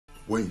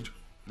Weed?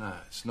 No,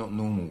 it's not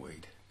normal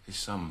weed. It's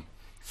some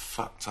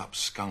fucked up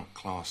skunk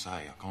class A.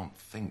 I can't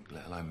think,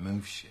 let alone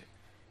move shit.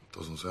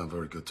 Doesn't sound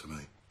very good to me.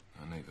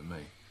 No, neither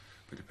me.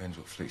 But it depends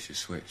what flicks you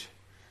switch.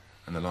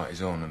 And the light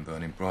is on and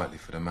burning brightly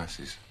for the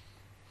masses.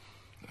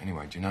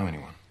 Anyway, do you know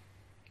anyone?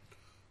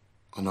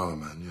 I know a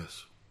man,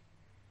 yes.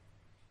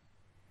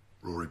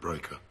 Rory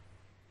Breaker.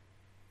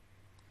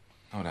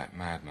 Oh, that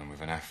madman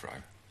with an afro.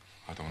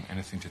 I don't want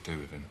anything to do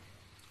with him.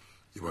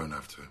 You won't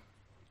have to.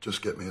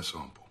 Just get me a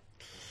sample.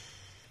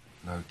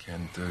 No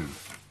can do.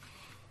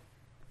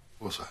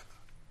 What's that?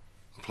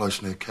 A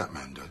place near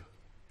Kathmandu?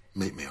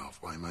 Meet me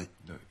halfway, mate.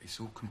 Look, it's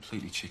all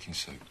completely chicken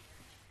soup.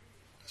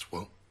 It's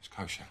what? It's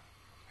kosher.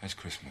 It's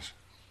Christmas.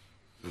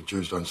 The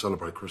Jews don't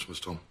celebrate Christmas,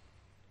 Tom.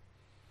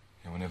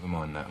 Yeah, well, never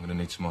mind that. I'm going to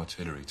need some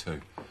artillery,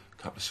 too.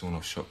 A couple of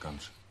sawn-off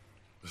shotguns.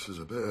 This is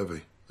a bit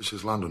heavy. This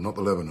is London, not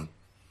the Lebanon.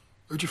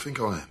 Who do you think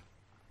I am?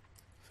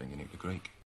 Thinking it the Greek.